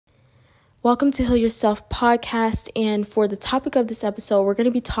Welcome to Heal Yourself podcast, and for the topic of this episode, we're going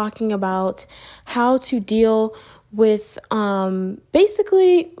to be talking about how to deal with,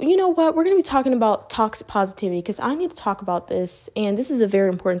 basically, we're going to be talking about toxic positivity because I need to talk about this, and this is a very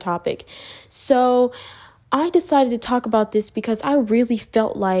important topic. So I decided to talk about this because I really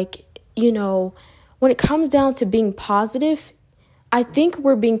felt like, when it comes down to being positive, I think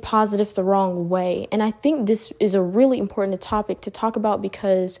we're being positive the wrong way. And I think this is a really important topic to talk about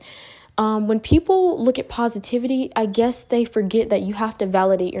because when people look at positivity, I guess they forget that you have to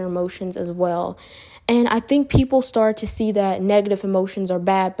validate your emotions as well. And I think people start to see that negative emotions are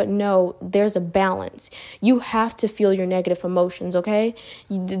bad, but no, there's a balance. You have to feel your negative emotions, okay?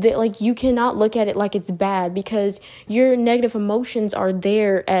 You cannot look at it like it's bad because your negative emotions are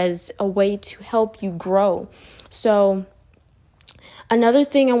there as a way to help you grow. So another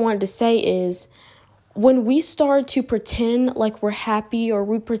thing I wanted to say is, when we start to pretend like we're happy or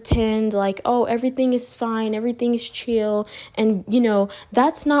we pretend like, oh, everything is fine, everything is chill, and,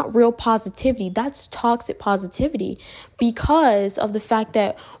 that's not real positivity. That's toxic positivity because of the fact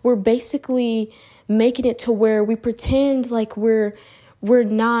that we're basically making it to where we pretend like we're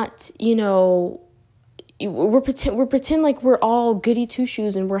not, we're pretend like we're all goody two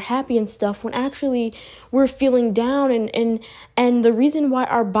shoes and we're happy and stuff when actually we're feeling down and the reason why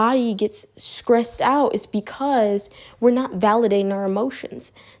our body gets stressed out is because we're not validating our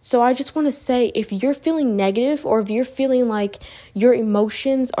emotions. So I just want to say, if you're feeling negative or if you're feeling like your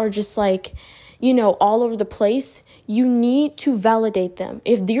emotions are just like, all over the place, you need to validate them.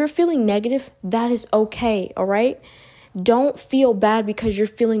 If you're feeling negative, that is okay. All right. Don't feel bad because you're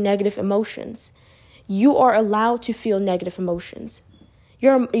feeling negative emotions. You are allowed to feel negative emotions.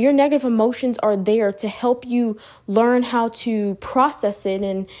 Your negative emotions are there to help you learn how to process it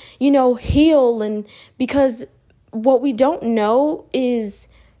and, heal. And because what we don't know is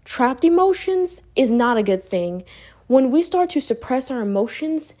trapped emotions is not a good thing. When we start to suppress our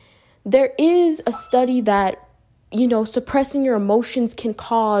emotions, there is a study that, suppressing your emotions can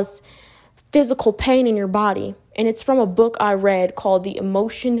cause physical pain in your body. And it's from a book I read called The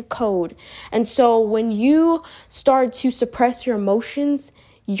Emotion Code. And so when you start to suppress your emotions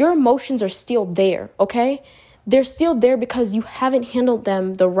are still there, okay? They're still there because you haven't handled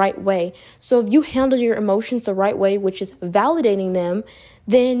them the right way. So if you handle your emotions the right way, which is validating them,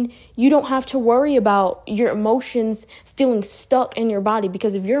 then you don't have to worry about your emotions feeling stuck in your body.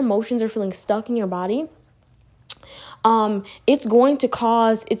 Because if your emotions are feeling stuck in your body, it's going to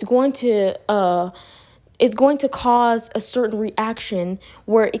cause a certain reaction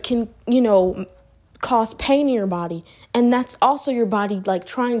where it can, cause pain in your body. And that's also your body like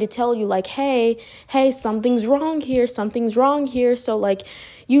trying to tell you like, hey, something's wrong here. So like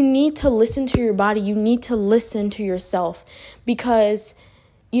you need to listen to your body. You need to listen to yourself because,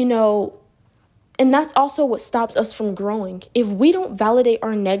 and that's also what stops us from growing. If we don't validate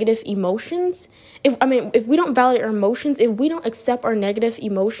our negative emotions, if we don't validate our emotions, if we don't accept our negative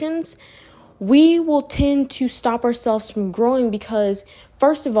emotions, we will tend to stop ourselves from growing because,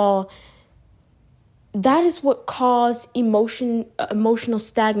 first of all, that is what causes emotional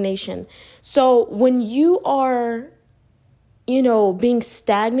stagnation. So when you are, being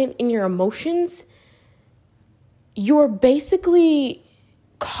stagnant in your emotions, you're basically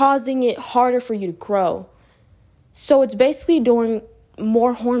causing it harder for you to grow. So it's basically doing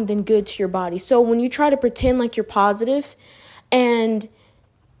more harm than good to your body. So when you try to pretend like you're positive and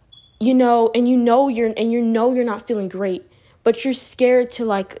you're not feeling great, but you're scared to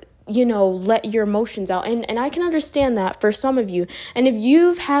let your emotions out. And I can understand that for some of you. And if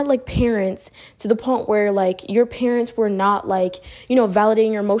you've had like parents to the point where like your parents were not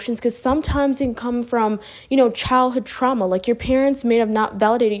validating your emotions, because sometimes it can come from, childhood trauma. Like your parents may have not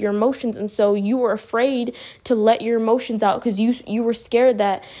validated your emotions. And so you were afraid to let your emotions out because you were scared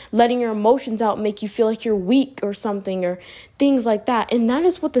that letting your emotions out make you feel like you're weak or something or things like that. And that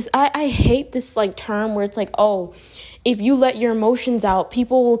is what I hate this like term where it's like, oh, if you let your emotions out,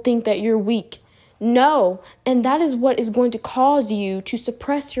 people will think that you're weak. No. And that is what is going to cause you to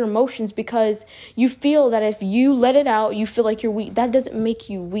suppress your emotions because you feel that if you let it out, you feel like you're weak. That doesn't make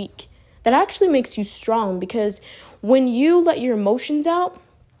you weak. That actually makes you strong because when you let your emotions out,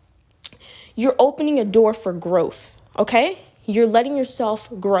 you're opening a door for growth. Okay? You're letting yourself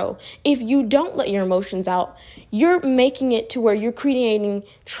grow. If you don't let your emotions out, you're making it to where you're creating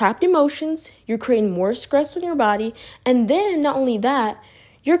trapped emotions, you're creating more stress on your body, and then not only that,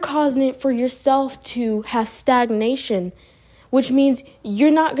 you're causing it for yourself to have stagnation, which means you're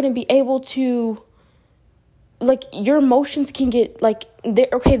not going to be able to, your emotions can get,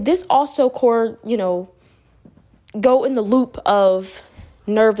 this also go in the loop of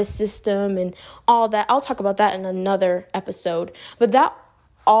nervous system and all that. I'll talk about that in another episode. But that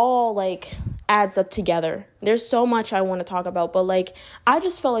all like adds up together. There's so much I want to talk about, but like I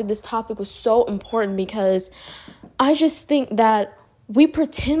just felt like this topic was so important because I just think that we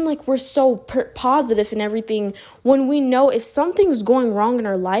pretend like we're so positive and everything when we know if something's going wrong in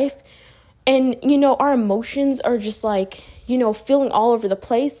our life and, our emotions are just like, feeling all over the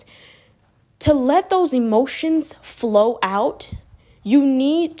place. To let those emotions flow out, you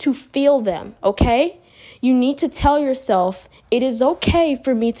need to feel them, okay? You need to tell yourself, it is okay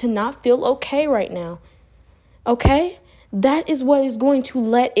for me to not feel okay right now, okay? That is what is going to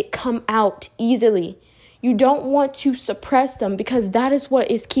let it come out easily. You don't want to suppress them because that is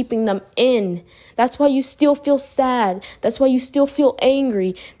what is keeping them in. That's why you still feel sad. That's why you still feel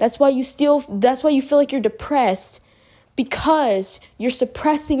angry. That's why you feel like you're depressed because you're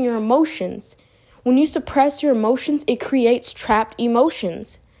suppressing your emotions. When you suppress your emotions, it creates trapped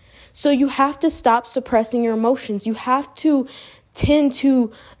emotions. So you have to stop suppressing your emotions. You have to tend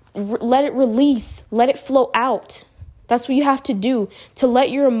to let it release, let it flow out. That's what you have to do to let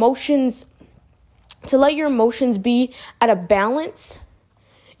your emotions be at a balance.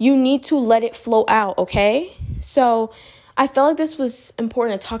 You need to let it flow out, okay? So I felt like this was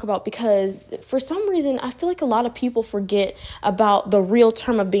important to talk about because for some reason, I feel like a lot of people forget about the real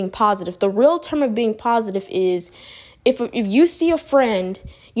term of being positive. The real term of being positive is if you see a friend,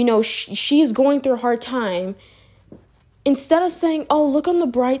 she's going through a hard time, instead of saying, oh, look on the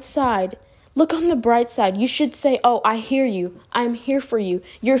bright side, you should say, oh, I hear you. I'm here for you.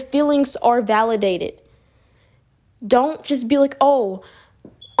 Your feelings are validated. Don't just be like, oh,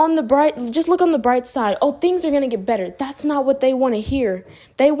 just look on the bright side. Oh, things are going to get better. That's not what they want to hear.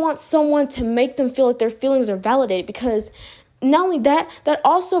 They want someone to make them feel like their feelings are validated because not only that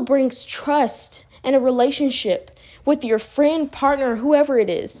also brings trust in a relationship with your friend, partner, whoever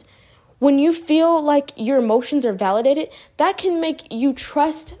it is. When you feel like your emotions are validated, that can make you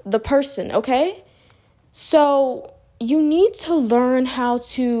trust the person, okay? So you need to learn how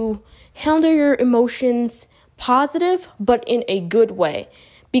to handle your emotions positive, but in a good way.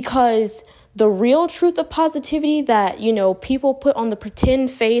 Because the real truth of positivity that, people put on the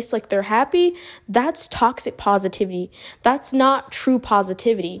pretend face like they're happy, that's toxic positivity. That's not true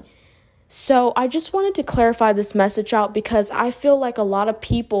positivity. So I just wanted to clarify this message out because I feel like a lot of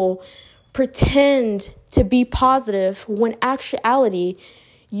people pretend to be positive when actuality,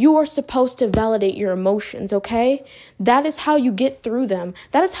 you are supposed to validate your emotions, okay? That is how you get through them.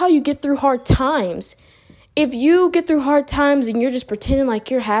 That is how you get through hard times. If you get through hard times and you're just pretending like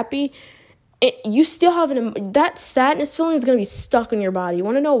you're happy, you still have that sadness feeling is going to be stuck in your body. You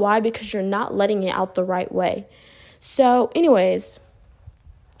want to know why? Because you're not letting it out the right way. So anyways,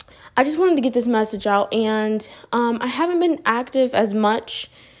 I just wanted to get this message out, and I haven't been active as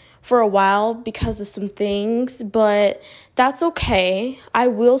much for a while because of some things, but that's okay. I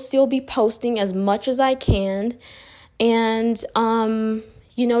will still be posting as much as I can, and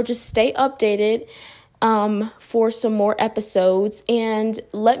just stay updated for some more episodes, and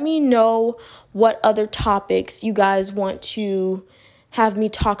let me know what other topics you guys want to have me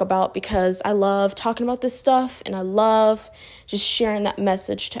talk about because I love talking about this stuff and I love just sharing that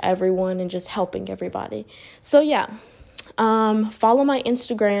message to everyone and just helping everybody. So yeah, follow my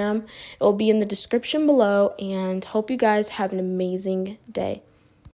Instagram. It will be in the description below, and hope you guys have an amazing day.